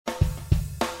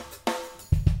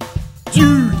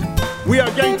We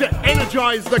are going to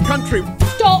energise the country.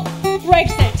 Stop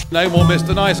Brexit. No more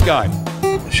Mr. Nice Guy.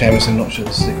 Seamus, I'm not sure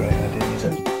this is a great idea, is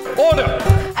it? Order!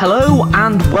 Hello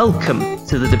and welcome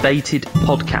to the Debated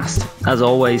podcast. As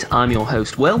always, I'm your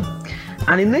host, Will.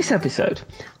 And in this episode,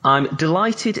 I'm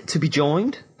delighted to be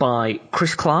joined by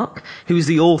Chris Clark, who is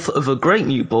the author of a great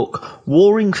new book,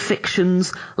 Warring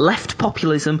Fictions, Left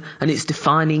Populism and Its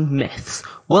Defining Myths.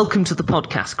 Welcome to the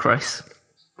podcast, Chris.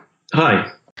 Hi.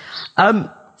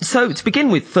 So to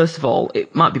begin with, first of all,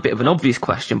 it might be a bit of an obvious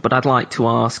question, but I'd like to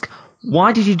ask,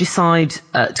 why did you decide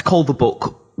to call the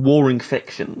book Warring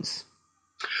Fictions?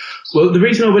 Well, the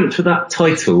reason I went for that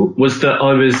title was that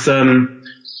I was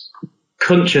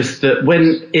conscious that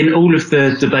when in all of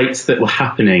the debates that were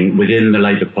happening within the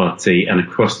Labour Party and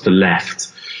across the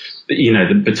left, you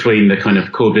know, between the kind of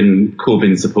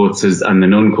Corbyn supporters and the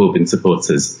non-Corbyn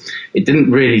supporters, it didn't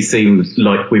really seem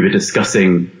like we were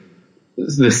discussing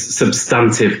the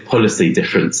substantive policy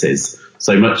differences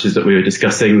so much as that we were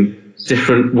discussing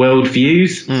different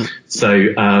worldviews. So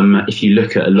if you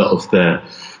look at a lot of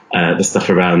the stuff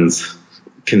around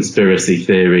conspiracy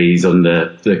theories on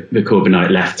the Corbynite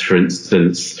left, for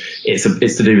instance, it's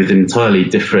to do with an entirely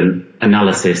different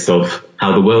analysis of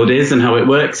how the world is and how it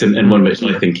works, and one which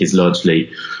I think is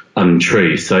largely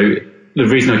untrue. So the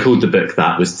reason I called the book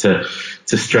that was to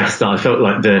stress that I felt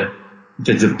like the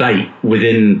debate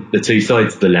within the two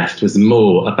sides of the left was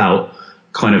more about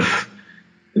kind of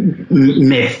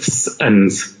myths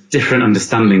and different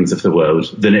understandings of the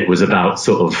world than it was about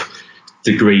sort of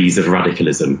degrees of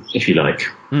radicalism, if you like.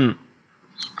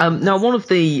 Now, one of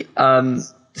the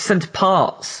centre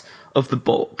parts of the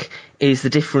book is the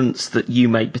difference that you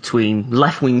make between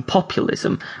left-wing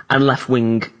populism and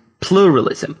left-wing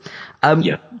pluralism.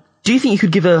 Do you think you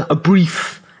could give a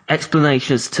brief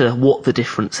explanation as to what the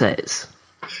difference is?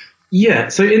 Yeah,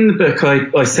 so in the book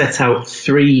I set out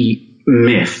three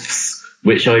myths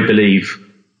which I believe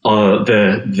are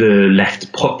the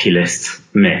left populist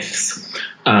myths,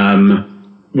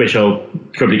 which I'll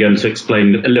probably go into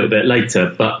explain a little bit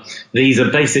later. But these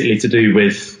are basically to do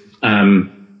with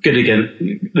good against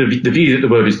the view that the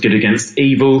world is good against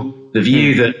evil, the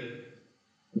view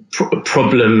that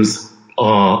problems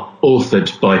are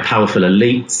authored by powerful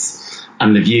elites,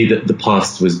 and the view that the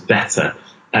past was better.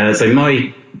 So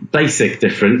my basic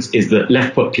difference is that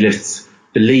left populists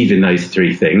believe in those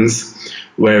three things,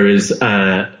 whereas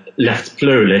left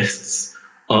pluralists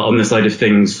are on the side of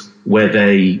things where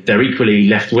they're equally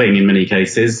left-wing in many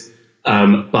cases,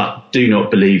 but do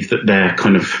not believe that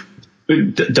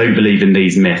don't believe in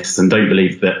these myths and don't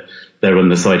believe that they're on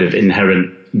the side of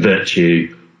inherent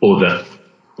virtue or that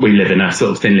we live in a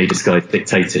sort of thinly disguised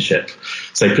dictatorship.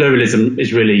 So pluralism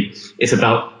is it's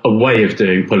about a way of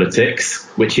doing politics,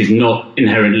 which is not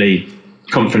inherently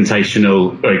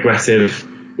confrontational or aggressive,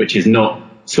 which is not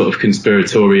sort of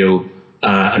conspiratorial,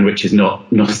 and which is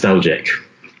not nostalgic.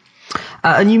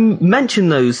 And you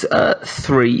mentioned those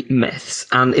three myths,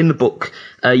 and in the book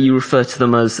you refer to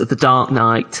them as the Dark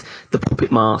Knight, the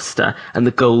Puppet Master, and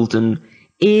the Golden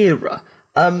Era.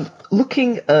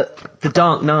 Looking at the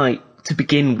Dark Knight to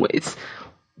begin with,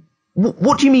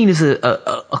 what do you mean as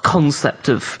a concept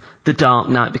of the Dark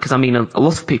Knight? Because I mean, a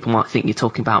lot of people might think you're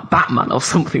talking about Batman or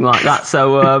something like that.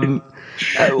 So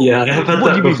yeah, I have had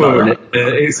that before, and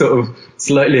it sort of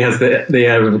slightly has the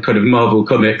air of a kind of Marvel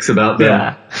Comics about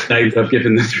the names I've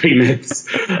given the three myths.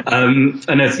 And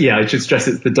I should stress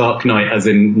it's the Dark Knight, as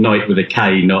in night with a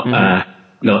K, not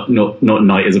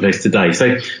night as opposed to day.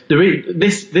 So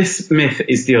this myth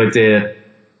is the idea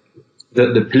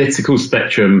that the political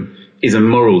spectrum is a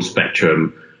moral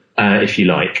spectrum, if you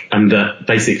like, and that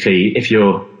basically if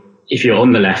you're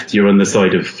on the left, you're on the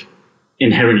side of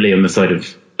inherently on the side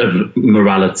of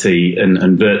morality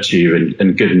and virtue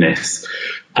and goodness,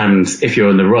 and if you're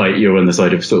on the right, you're on the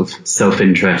side of sort of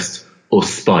self-interest or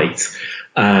spite.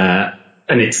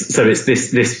 And it's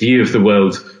this view of the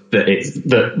world that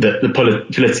the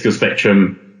political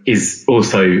spectrum is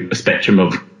also a spectrum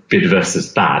of good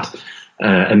versus bad.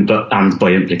 And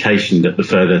by implication that the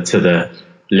further to the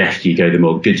left you go, the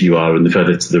more good you are, and the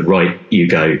further to the right you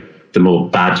go, the more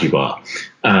bad you are.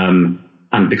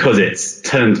 And because it's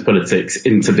turned politics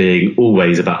into being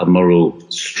always about a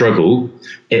moral struggle,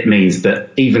 it means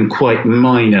that even quite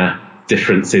minor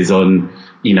differences on,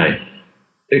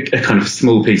 a kind of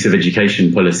small piece of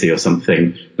education policy or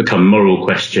something become moral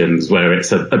questions where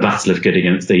it's a battle of good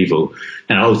against evil.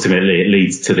 And ultimately it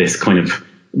leads to this kind of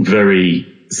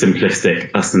very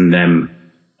simplistic us and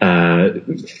them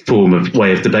form of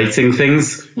way of debating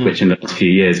things, which in the last few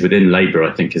years within Labour,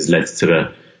 I think, has led to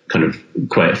a kind of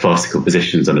quite farcical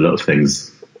positions on a lot of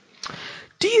things.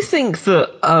 Do you think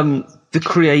that the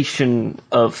creation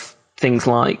of things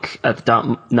like The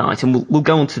Dark Knight, and we'll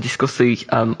go on to discuss the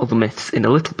other myths in a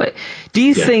little bit. Do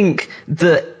you think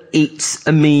that it's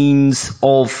a means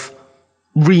of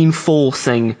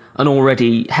reinforcing an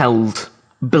already held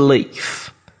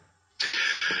belief?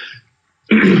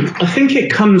 I think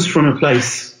it comes from a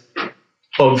place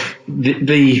of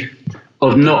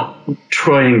of not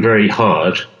trying very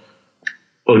hard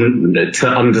to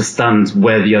understand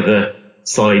where the other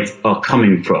side are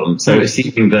coming from. So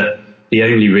assuming that the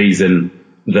only reason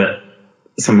that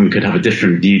someone could have a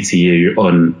different view to you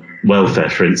on welfare,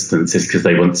 for instance, is because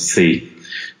they want to see,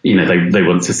 they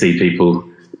want to see people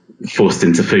forced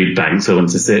into food banks, or want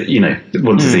to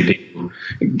see people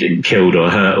get killed or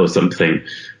hurt or something.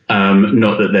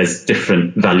 Not that there's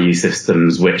different value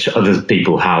systems which other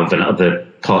people have and other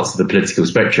parts of the political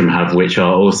spectrum have, which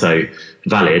are also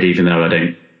valid, even though I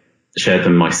don't share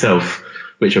them myself,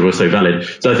 which are also valid.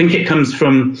 So I think it comes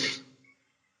from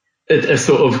a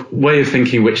sort of way of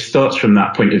thinking which starts from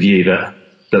that point of view that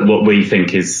what we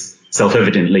think is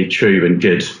self-evidently true and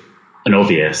good and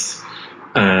obvious.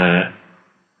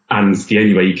 And the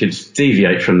only way you could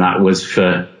deviate from that was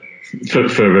for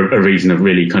a reason of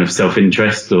really kind of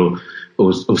self-interest or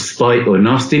spite or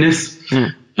nastiness. So,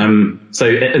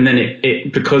 and then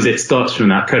it because it starts from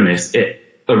that premise, it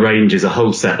arranges a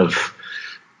whole set of,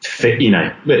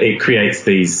 it creates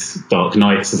these dark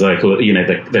knights, as I call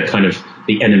it, they're kind of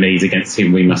the enemies against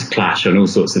whom we must clash on all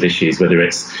sorts of issues, whether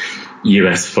it's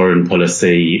US foreign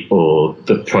policy or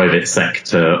the private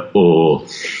sector or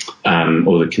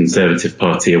the Conservative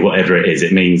Party or whatever it is.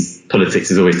 It means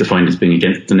politics is always defined as being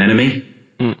against an enemy.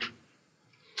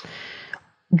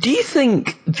 Do you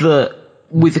think that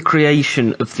with the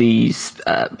creation of these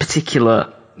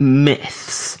particular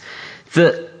myths,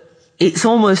 that it's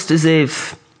almost as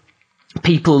if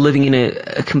people are living in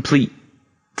a complete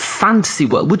fantasy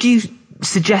world? Would you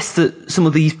suggest that some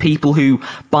of these people who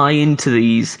buy into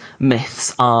these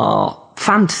myths are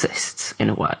fantasists in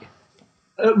a way?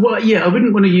 Well, yeah, I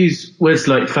wouldn't want to use words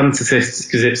like fantasists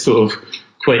because it's sort of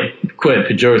quite a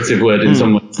pejorative word in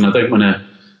some ways, and I don't want to,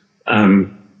 I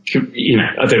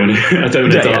don't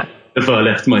want to dart the far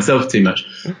left myself too much.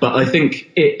 But I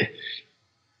think it,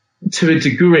 to a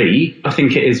degree, I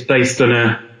think it is based on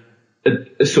a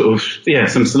sort of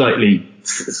some slightly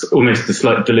almost a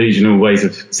slight delusional ways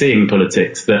of seeing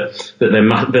politics, that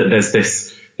there's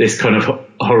this kind of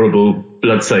horrible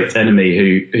blood-soaked enemy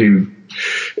who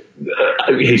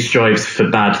strives for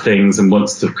bad things and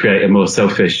wants to create a more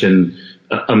selfish and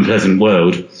unpleasant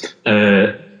world.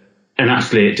 And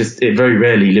actually it very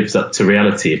rarely lives up to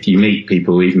reality. If you meet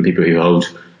people, even people who hold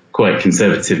quite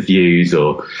conservative views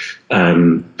or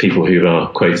people who are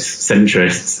quite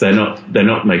centrists, they're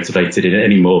not motivated in it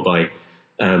anymore by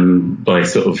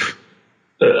sort of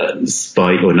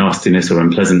spite or nastiness or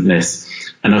unpleasantness.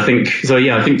 And I think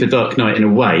The Dark Knight in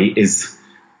a way is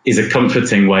a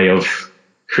comforting way of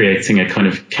creating a kind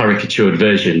of caricatured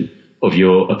version of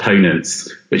your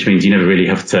opponents, which means you never really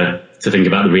have to think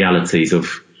about the realities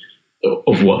of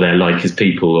what they're like as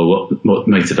people or what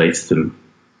motivates them.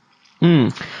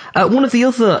 One of the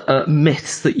other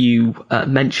myths that you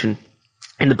mention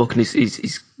in the book and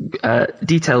is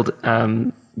detailed,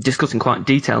 discussed in quite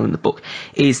detail in the book,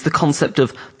 is the concept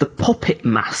of the puppet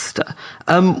master.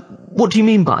 What do you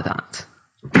mean by that?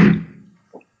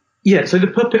 Yeah, so the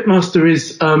puppet master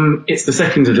is it's the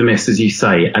second of the myths, as you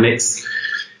say, and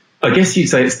I guess you'd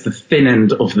say it's the thin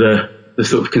end of the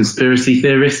sort of conspiracy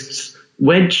theorists'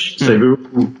 wedge. So we're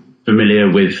all familiar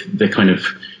with the kind of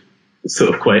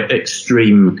sort of quite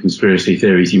extreme conspiracy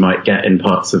theories you might get in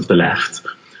parts of the left.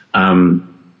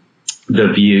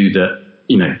 The view that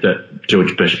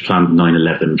George Bush planned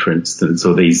 9/11, for instance,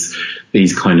 or these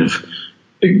kind of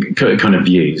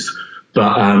views.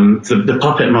 But the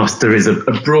puppet master is a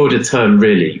broader term,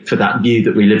 really, for that view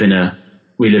that we live in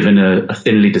a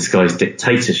thinly disguised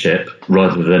dictatorship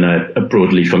rather than a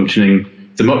broadly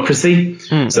functioning democracy.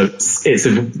 So it's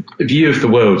a view of the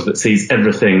world that sees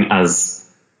everything as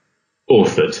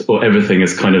authored, or everything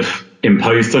as kind of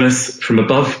imposed on us from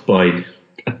above by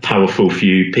a powerful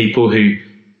few people who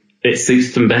it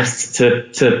suits them best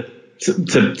to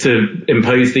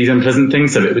impose these unpleasant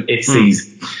things. So it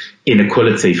sees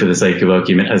inequality, for the sake of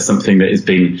argument, as something that has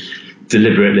been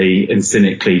deliberately and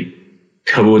cynically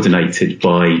coordinated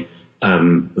by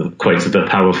quite the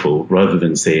powerful, rather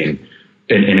than seeing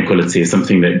inequality as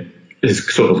something that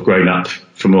has sort of grown up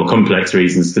for more complex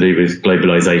reasons to do with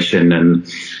globalization and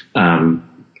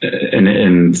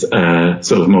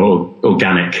sort of more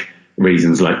organic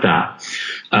reasons like that.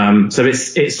 So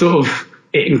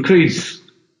it includes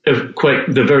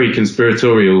quite the very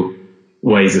conspiratorial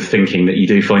ways of thinking that you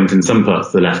do find in some parts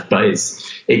of the left, but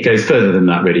it goes further than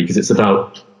that, really, because it's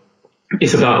about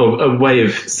a way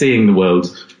of seeing the world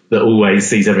that always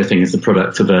sees everything as the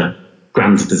product of a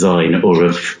grand design or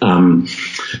of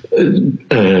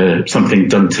something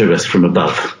done to us from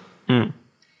above. And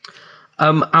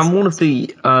one of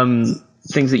the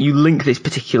things that you link this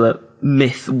particular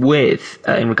myth with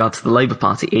in regard to the Labour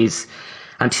Party is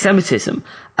anti-Semitism.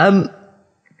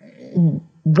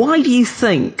 Why do you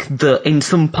think that in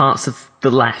some parts of the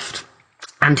left,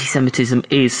 anti-Semitism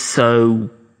is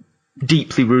so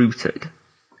deeply rooted?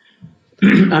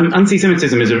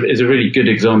 Anti-Semitism is a really good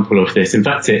example of this. In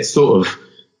fact, it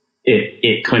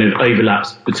kind of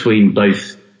overlaps between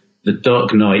both the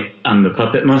Dark Knight and the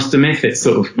Puppet Master myth. It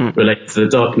sort of relates to the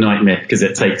Dark Knight myth because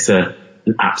it takes an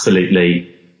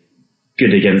absolutely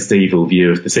good against evil view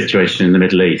of the situation in the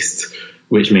Middle East,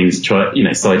 which means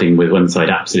siding with one side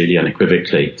absolutely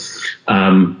unequivocally.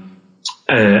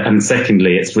 And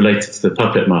secondly, it's related to the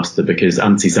Puppet Master because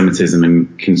anti-Semitism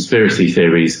and conspiracy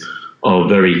theories are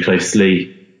very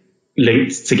closely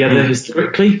linked together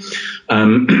historically.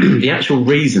 The actual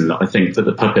reason that I think that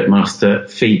the Puppet Master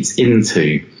feeds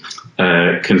into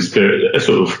a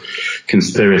sort of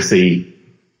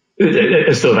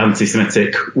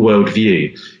anti-Semitic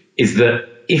worldview is that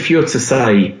if you're to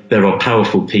say there are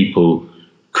powerful people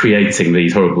creating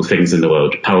these horrible things in the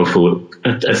world,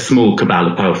 a small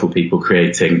cabal of powerful people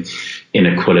creating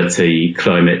inequality,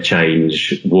 climate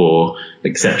change, war,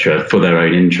 etc., for their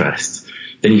own interest,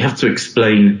 then you have to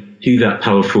explain who that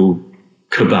powerful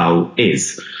cabal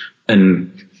is.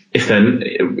 And if then,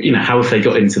 how have they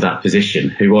got into that position?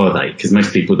 Who are they? Because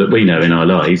most people that we know in our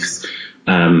lives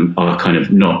are kind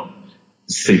of not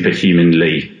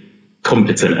superhumanly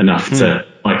competent enough to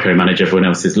micromanage everyone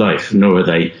else's life, nor are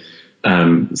they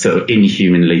sort of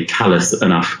inhumanly callous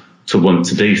enough to want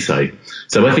to do so.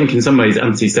 So I think in some ways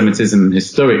anti-Semitism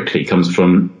historically comes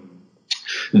from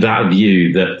that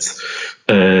view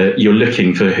that you're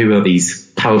looking for who are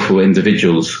these powerful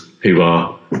individuals who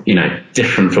are,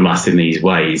 different from us in these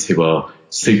ways, who are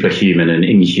superhuman and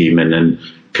inhuman and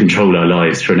control our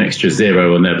lives for an extra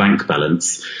zero on their bank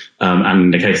balance. And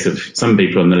in the case of some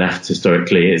people on the left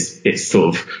historically, it's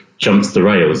sort of jumped the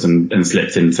rails and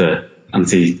slipped into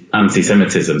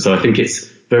anti-Semitism. So I think it's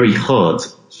very hard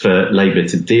for Labour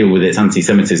to deal with its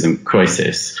anti-Semitism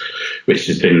crisis, which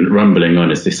has been rumbling on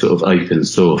as this sort of open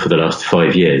sore for the last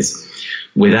 5 years,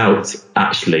 without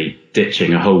actually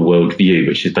ditching a whole world view,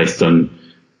 which is based on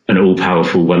an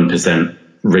all-powerful 1%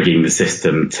 rigging the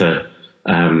system to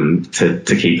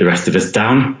keep the rest of us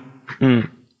down. One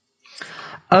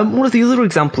of the other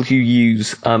examples you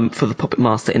use for the Puppet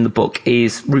Master in the book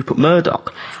is Rupert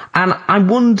Murdoch. And I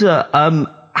wonder,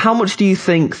 how much do you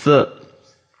think that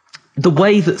the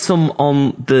way that some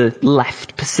on the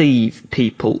left perceive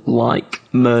people like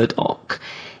Murdoch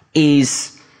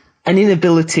is an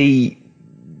inability,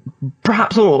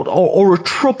 perhaps, or a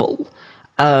trouble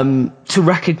to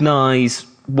recognise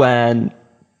when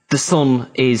The Sun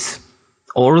is,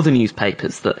 or other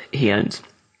newspapers that he owns,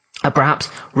 are perhaps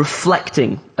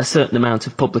reflecting a certain amount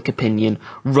of public opinion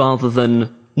rather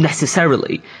than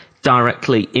necessarily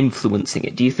directly influencing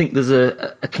it? Do you think there's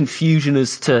a confusion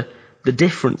as to the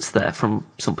difference there from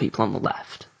some people on the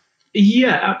left?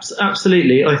 Yeah,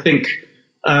 absolutely. I think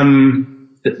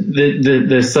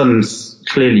the Sun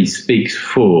clearly speaks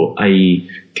for a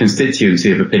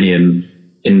constituency of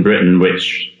opinion in Britain,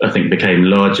 which I think became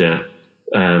larger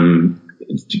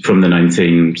from the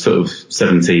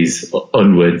 1970s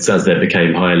onwards, as there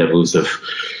became higher levels of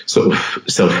sort of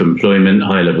self-employment,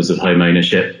 higher levels of home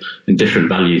ownership, and different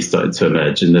values started to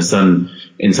emerge. And the Sun,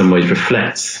 in some ways,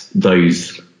 reflects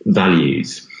those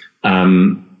values.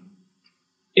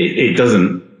 It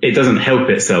doesn't help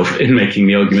itself in making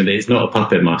the argument that it's not a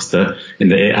puppet master, in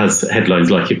that it has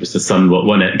headlines like "It was the Sun what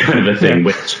won it" kind of a thing,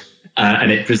 which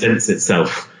and it presents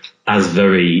itself as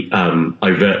very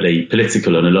overtly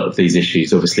political on a lot of these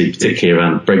issues, obviously, particularly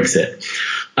around Brexit.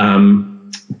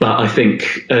 But I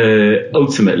think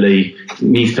ultimately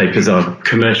newspapers are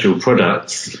commercial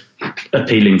products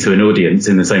appealing to an audience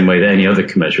in the same way that any other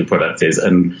commercial product is,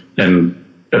 and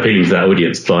appealing to that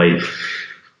audience by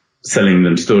selling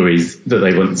them stories that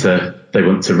they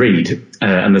want to read.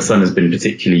 And the Sun has been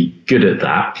particularly good at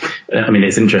that. I mean,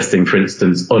 it's interesting, for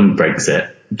instance, on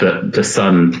Brexit, that the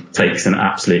Sun takes an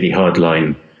absolutely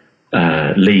hardline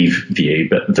leave view,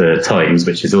 but the Times,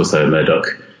 which is also a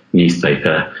Murdoch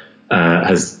newspaper,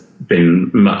 has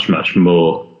been much, much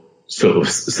more sort of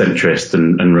centrist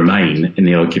and Remain in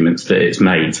the arguments that it's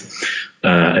made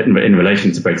in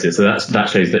relation to Brexit. So that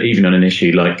shows that even on an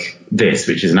issue like this,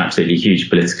 which is an absolutely huge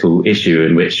political issue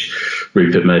in which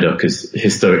Rupert Murdoch has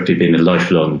historically been a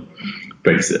lifelong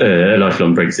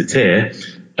Brexiteer,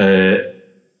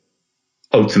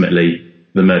 ultimately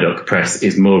the Murdoch press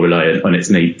is more reliant on its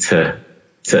need to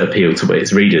appeal to what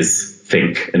its readers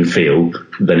think and feel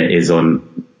than it is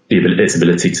on its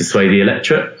ability to sway the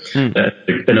electorate.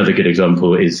 Another good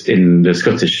example is in the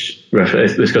Scottish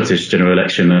general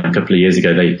election a couple of years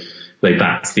ago. They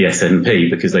backed the SNP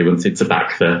because they wanted to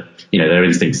back their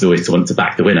instinct is always to want to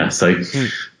back the winner. So,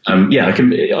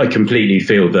 I completely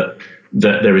feel that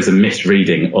there is a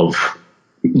misreading of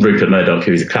Rupert Murdoch,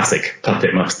 who is a classic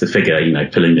puppet master figure,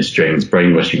 pulling the strings,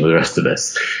 brainwashing all the rest of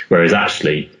us. Whereas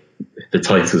actually, the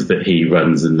titles that he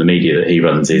runs and the media that he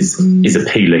runs is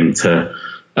appealing to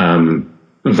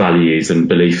values and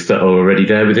beliefs that are already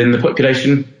there within the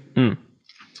population.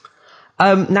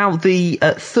 Now, the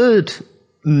third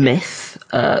myth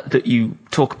that you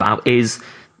talk about is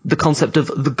the concept of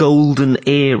the golden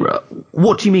era.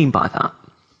 What do you mean by that?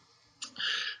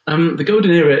 The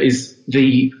golden era is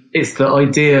the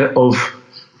idea of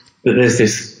that there's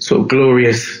this sort of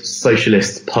glorious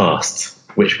socialist past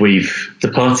which we've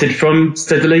departed from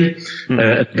steadily.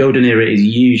 The golden era is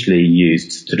usually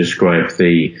used to describe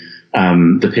the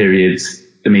periods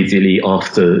immediately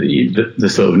after the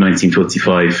sort of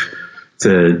 1945 to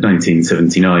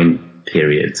 1979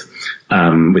 period,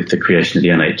 with the creation of the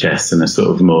NHS and a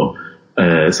sort of more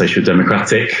social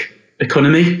democratic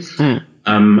economy.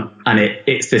 And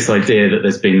it's this idea that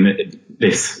there's been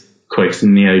this, quote,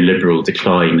 neoliberal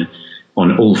decline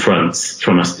on all fronts,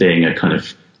 from us being a kind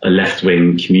of a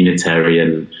left-wing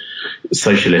communitarian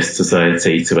socialist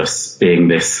society to us being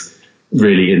this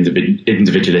really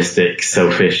individualistic,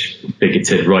 selfish,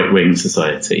 bigoted right-wing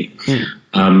society.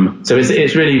 So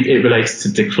it relates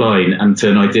to decline and to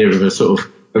an idea of a sort of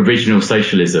original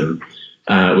socialism,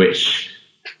 which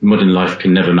modern life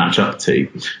can never match up to.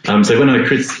 So when I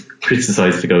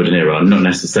criticise the golden era, I'm not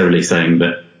necessarily saying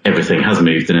that everything has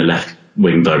moved in a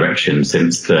left-wing direction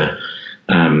since the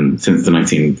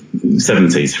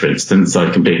 1970s, for instance.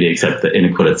 I completely accept that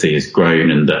inequality has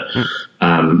grown and that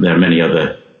there are many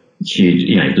other huge,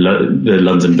 the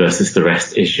London versus the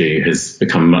rest issue has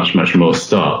become much, much more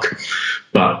stark.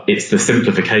 But it's the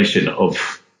simplification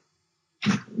of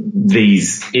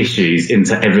these issues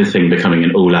into everything becoming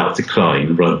an all-out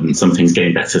decline rather than something's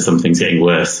getting better, something's getting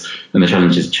worse, and the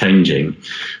challenge is changing,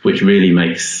 which really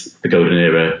makes the golden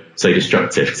era so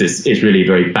destructive, because it's really a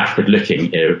very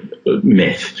backward-looking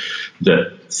myth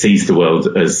that sees the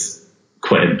world as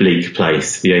quite a bleak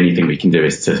place. The only thing we can do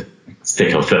is to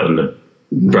stick our foot on the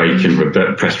brake and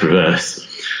press reverse,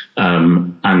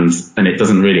 and it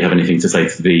doesn't really have anything to say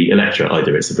to the electorate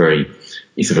either. It's a very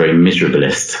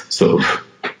miserabilist sort of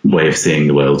way of seeing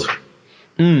the world.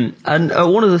 And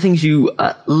one of the things you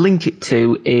link it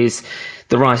to is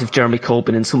the rise of Jeremy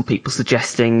Corbyn, and some people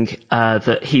suggesting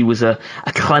that he was a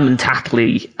Clement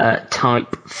Attlee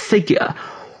type figure.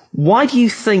 Why do you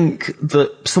think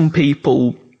that some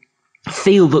people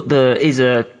feel that there is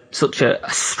such a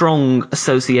strong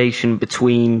association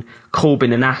between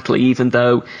Corbyn and Attlee, even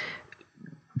though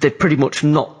they've pretty much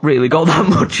not really got that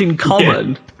much in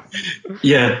common?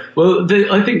 Yeah. Well,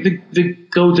 I think the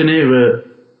golden era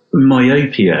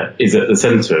myopia is at the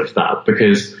centre of that,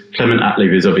 because Clement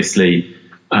Attlee was obviously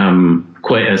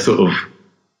quite a sort of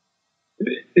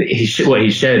what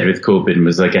he shared with Corbyn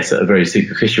was, I guess, at a very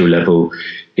superficial level.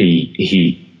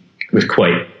 He was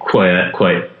quite quiet,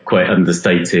 quite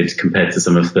understated compared to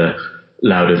some of the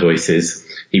louder voices.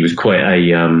 He was quite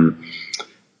a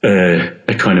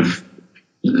kind of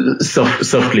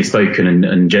softly spoken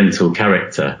and gentle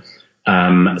character.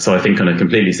 So I think on a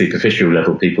completely superficial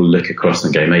level, people look across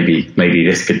and go, maybe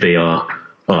this could be our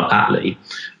Attlee.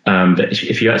 But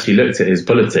if you actually looked at his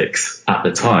politics at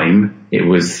the time, it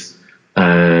was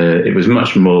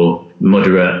much more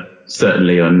moderate,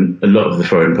 certainly on a lot of the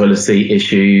foreign policy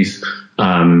issues.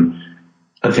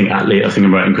 I think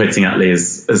I'm right in quoting Attlee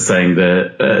as saying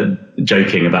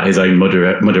joking about his own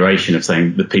moderation of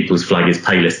saying the people's flag is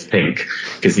palest pink,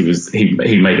 because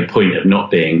he made a point of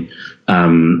not being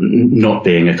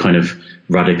a kind of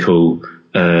radical,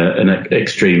 an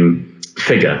extreme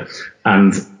figure.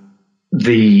 And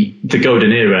the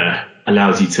golden era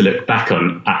allows you to look back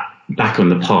on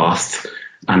the past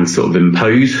and sort of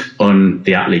impose on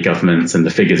the Attlee governments and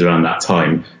the figures around that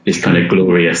time this kind of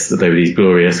glorious, that they were these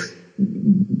glorious,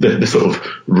 the sort of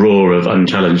roar of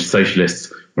unchallenged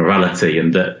socialist morality,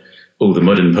 and that all the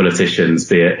modern politicians,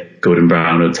 be it Gordon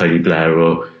Brown or Tony Blair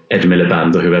or Ed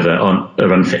Miliband or whoever,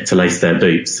 are unfit to lace their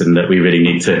boots, and that we really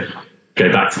need to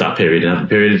go back to that period and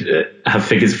have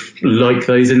figures like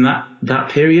those in that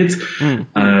period.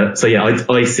 So yeah,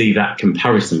 I see that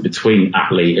comparison between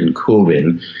Attlee and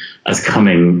Corbyn as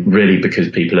coming really because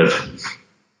people have,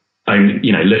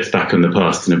 looked back on the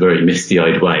past in a very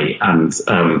misty-eyed way and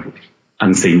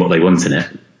seen what they want in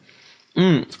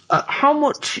it. How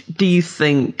much do you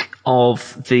think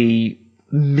of the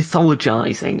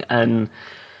mythologizing and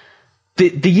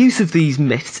the use of these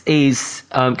myths is,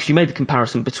 because you made the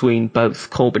comparison between both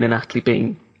Corbyn and Attlee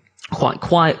being quite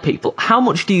quiet people, how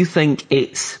much do you think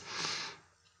it's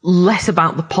less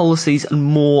about the policies and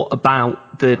more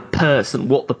about the person,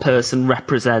 what the person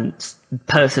represents,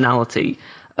 personality,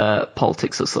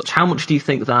 politics as such? How much do you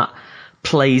think that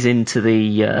plays into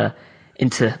the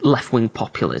into left-wing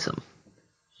populism?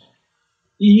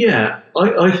 Yeah,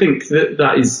 I think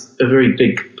that is a very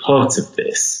big part of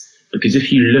this, because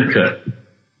if you look at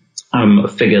a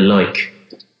figure like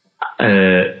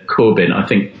Corbyn, I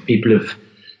think people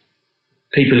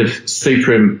have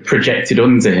super projected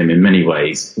onto him in many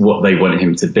ways what they want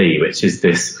him to be, which is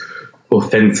this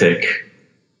authentic,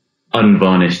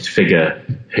 unvarnished figure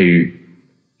who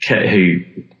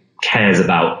cares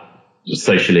about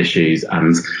social issues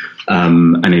and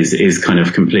is kind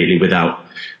of completely without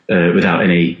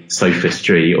any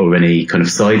sophistry or any kind of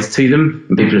sides to them.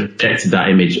 And people have projected that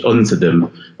image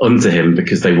onto him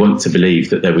because they want to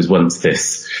believe that there was once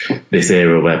this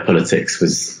era where politics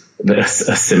was a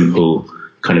simple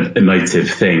kind of emotive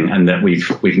thing, and that we've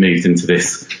moved into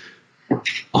this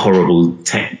horrible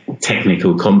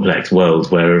technical complex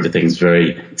world where everything's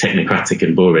very technocratic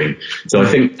and boring. So I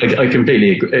think I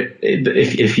completely agree.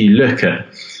 If you look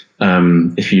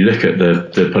at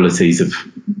the policies of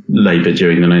Labour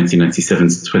during the 1997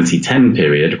 to 2010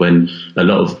 period, when a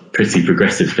lot of pretty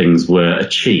progressive things were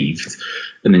achieved,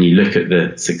 and then you look at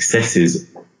the successes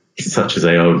such as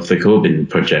they are of the Corbyn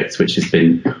project, which has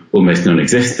been almost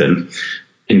non-existent,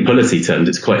 in policy terms,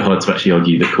 it's quite hard to actually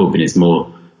argue that Corbyn is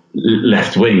more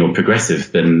left-wing or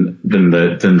progressive than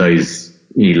those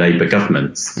new Labour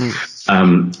governments.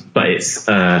 But it's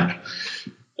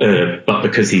but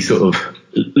because he sort of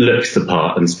looks the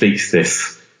part and speaks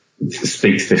this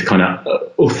kind of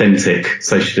authentic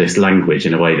socialist language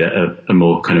in a way that a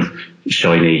more kind of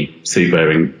shiny,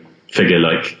 suit-wearing figure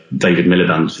like David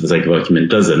Miliband, for the sake of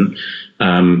argument, doesn't.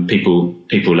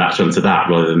 People latch onto that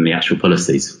rather than the actual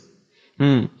policies.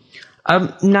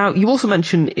 Now, you also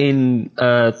mentioned in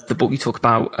the book, you talk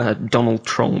about Donald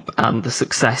Trump and the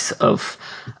success of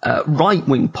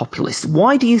right-wing populists.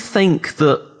 Why do you think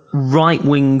that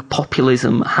right-wing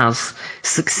populism has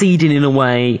succeeded in a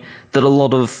way that a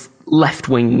lot of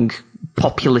left-wing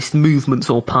populist movements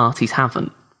or parties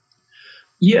haven't?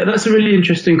 Yeah, that's a really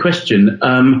interesting question,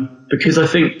 because I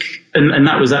think, and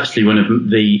that was actually one of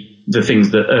the things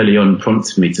that early on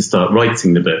prompted me to start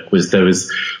writing the book, was there was,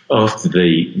 after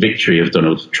the victory of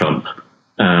Donald Trump,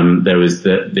 there was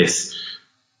this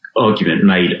argument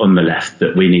made on the left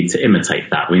that we need to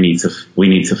imitate that. We need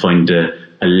to find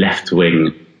a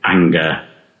left-wing anger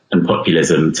and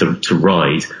populism to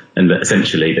ride, and that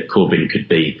essentially that Corbyn could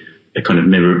be a kind of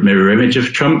mirror image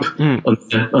of Trump on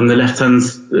the left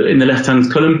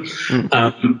hand column.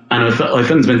 And I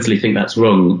fundamentally think that's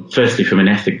wrong, firstly from an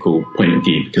ethical point of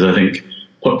view, because I think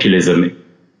populism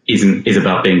is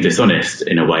about being dishonest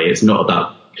in a way. It's not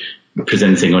about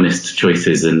presenting honest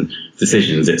choices and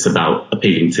decisions. It's about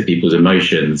appealing to people's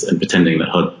emotions and pretending that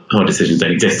hard decisions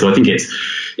don't exist. So I think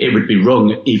it would be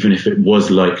wrong even if it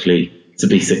was likely to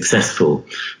be successful.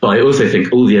 But I also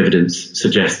think all the evidence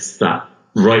suggests that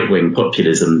right-wing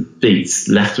populism beats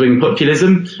left-wing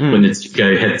populism when it's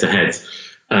go head-to-head.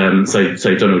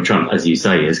 So Donald Trump, as you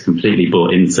say, has completely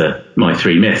bought into my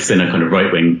three myths in a kind of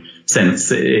right-wing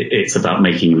sense. It's about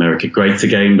making America great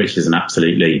again, which is an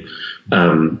absolutely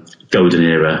golden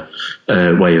era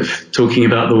way of talking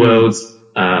about the world.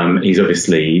 He's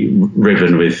obviously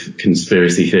riven with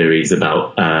conspiracy theories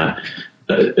about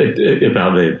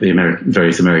the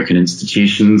various American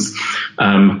institutions.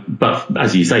 But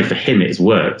as you say, for him it's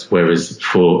worked, whereas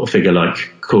for a figure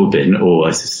like Corbyn, or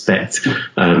I suspect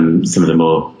some of the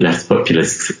more left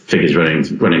populist figures running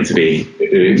to be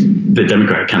the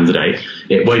Democratic candidate,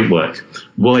 it won't work.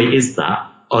 Why is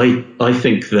that? I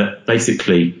think that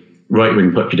basically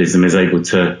right-wing populism is able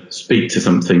to speak to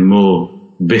something more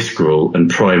visceral and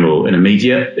primal and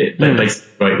immediate.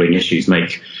 Basically, right-wing issues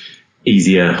make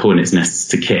easier hornet's nests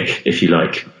to kick, if you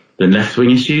like, than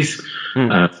left-wing issues.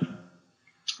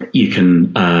 You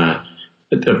can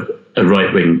a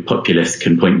right-wing populist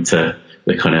can point to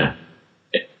the kind of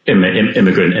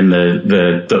immigrant in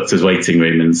the doctor's waiting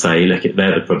room and say, look,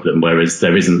 they're the problem, whereas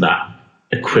there isn't that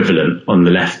equivalent on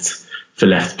the left for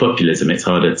left populism. It's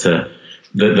harder to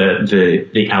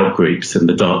the outgroups and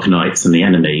the dark knights and the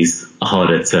enemies are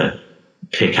harder to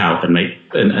pick out and make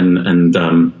and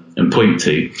point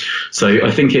to. So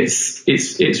I think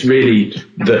it's really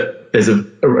that there's a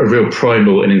real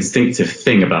primal and instinctive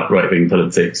thing about right-wing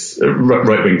politics,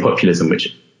 right-wing populism,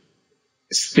 which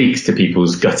speaks to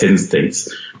people's gut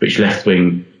instincts, which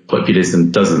left-wing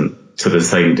populism doesn't to the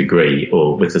same degree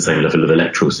or with the same level of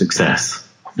electoral success.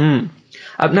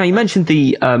 Now, you mentioned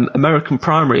the American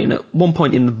primary, and at one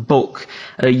point in the book,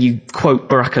 you quote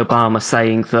Barack Obama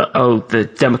saying that, the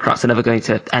Democrats are never going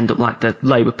to end up like the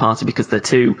Labour Party because they're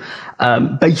too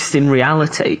based in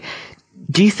reality.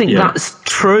 Do you think that's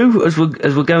true as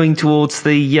we're going towards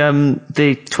the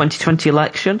 2020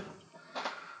 election?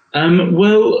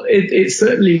 Well, it's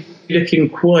certainly looking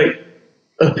quite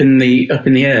up in the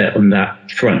air on that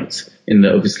front. In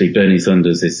that, obviously, Bernie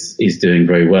Sanders is doing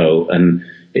very well, and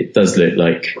it does look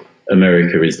like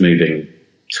America is moving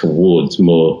towards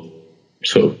more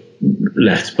sort of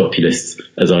left populists,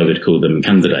 as I would call them,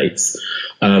 candidates.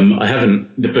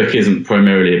 The book isn't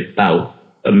primarily about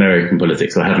American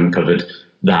politics. I haven't covered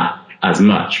that as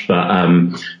much, but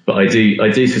I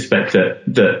do suspect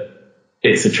that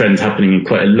it's a trend happening in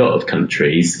quite a lot of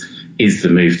countries, is the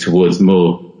move towards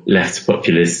more left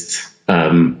populist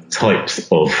types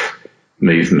of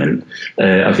movement.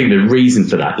 I think the reason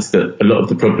for that is that a lot of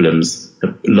the problems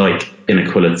like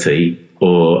inequality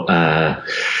or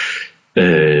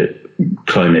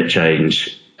climate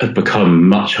change have become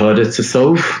much harder to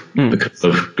solve because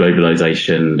of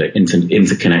globalization, the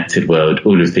interconnected world,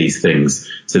 all of these things.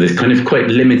 So there's kind of quite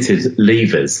limited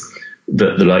levers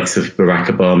that the likes of Barack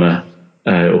Obama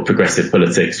or progressive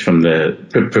politics from the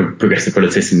progressive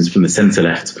politicians from the centre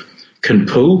left can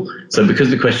pull. So because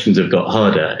the questions have got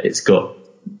harder, it's got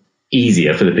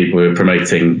easier for the people who are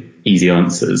promoting easy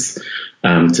answers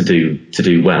to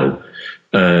do well.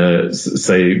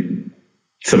 So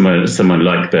someone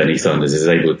like Bernie Sanders is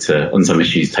able to, on some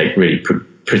issues, take really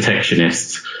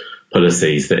protectionist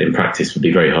policies that in practice would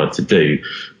be very hard to do.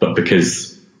 But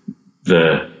because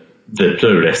the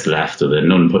pluralist left or the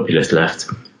non-populist left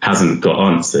hasn't got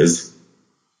answers,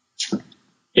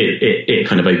 it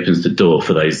kind of opens the door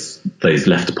for those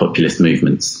left populist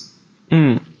movements.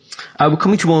 We're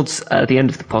coming towards the end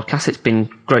of the podcast. It's been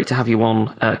great to have you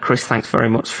on, Chris. Thanks very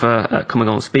much for coming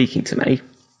on and speaking to me.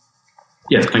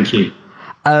 Yes, thank you.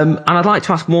 And I'd like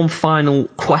to ask one final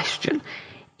question.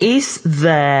 Is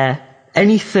there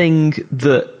anything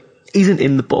that isn't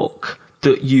in the book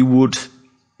that you would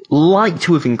like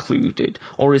to have included,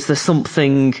 or is there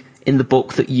something in the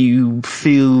book that you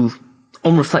feel,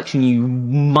 on reflection, you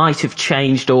might have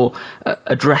changed or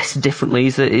addressed differently?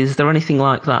 Is there anything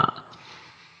like that?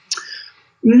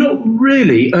 Not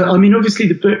really. I mean, obviously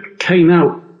the book came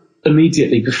out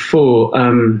immediately before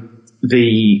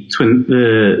the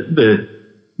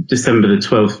December the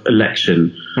 12th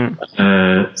election,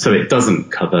 so it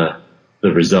doesn't cover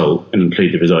the result and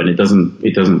include the result, and it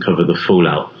doesn't cover the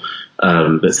fallout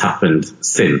that's happened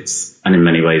since, and in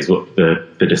many ways what the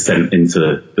descent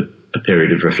into a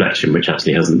period of reflection, which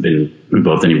actually hasn't been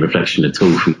involved any reflection at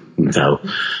all from Tell.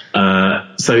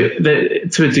 So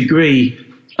to a degree,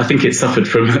 I think it suffered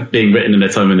from being written in a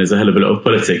time when there's a hell of a lot of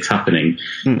politics happening,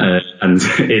 and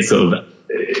it sort of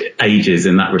ages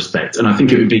in that respect. And I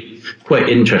think it would be quite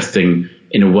interesting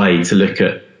in a way to look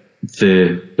at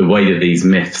the way that these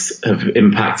myths have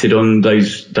impacted on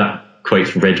that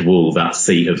quote red wall, that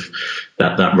seat of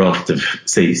that raft of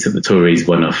seats that the Tories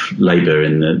won off Labour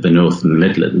in the North and the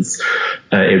Midlands.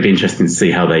 It would be interesting to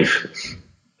see how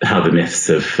the myths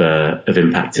have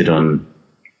impacted on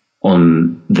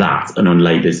that and on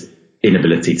Labour's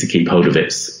inability to keep hold of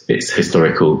its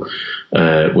historical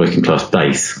working class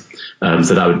base.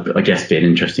 So that would, I guess, be an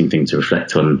interesting thing to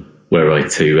reflect on were I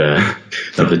to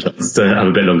have the chance to have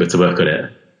a bit longer to work on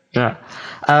it. Yeah.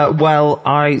 Well,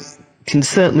 I can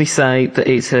certainly say that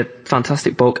it's a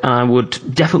fantastic book, and I would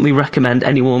definitely recommend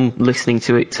anyone listening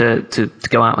to it to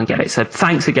go out and get it. So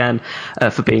thanks again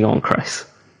for being on, Chris.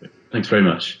 Thanks very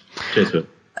much. Cheers, Phil.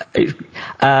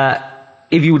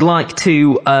 If you would like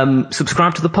to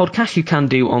subscribe to the podcast, you can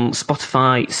do on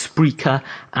Spotify, Spreaker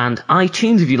and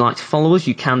iTunes. If you'd like to follow us,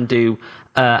 you can do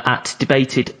at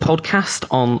Debated Podcast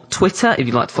on Twitter. If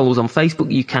you'd like to follow us on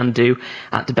Facebook, you can do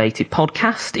at Debated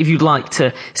Podcast. If you'd like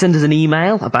to send us an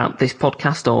email about this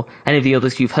podcast or any of the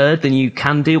others you've heard, then you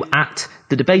can do at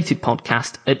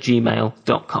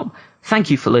thedebatedpodcast@gmail.com.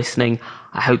 Thank you for listening.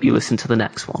 I hope you listen to the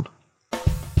next one.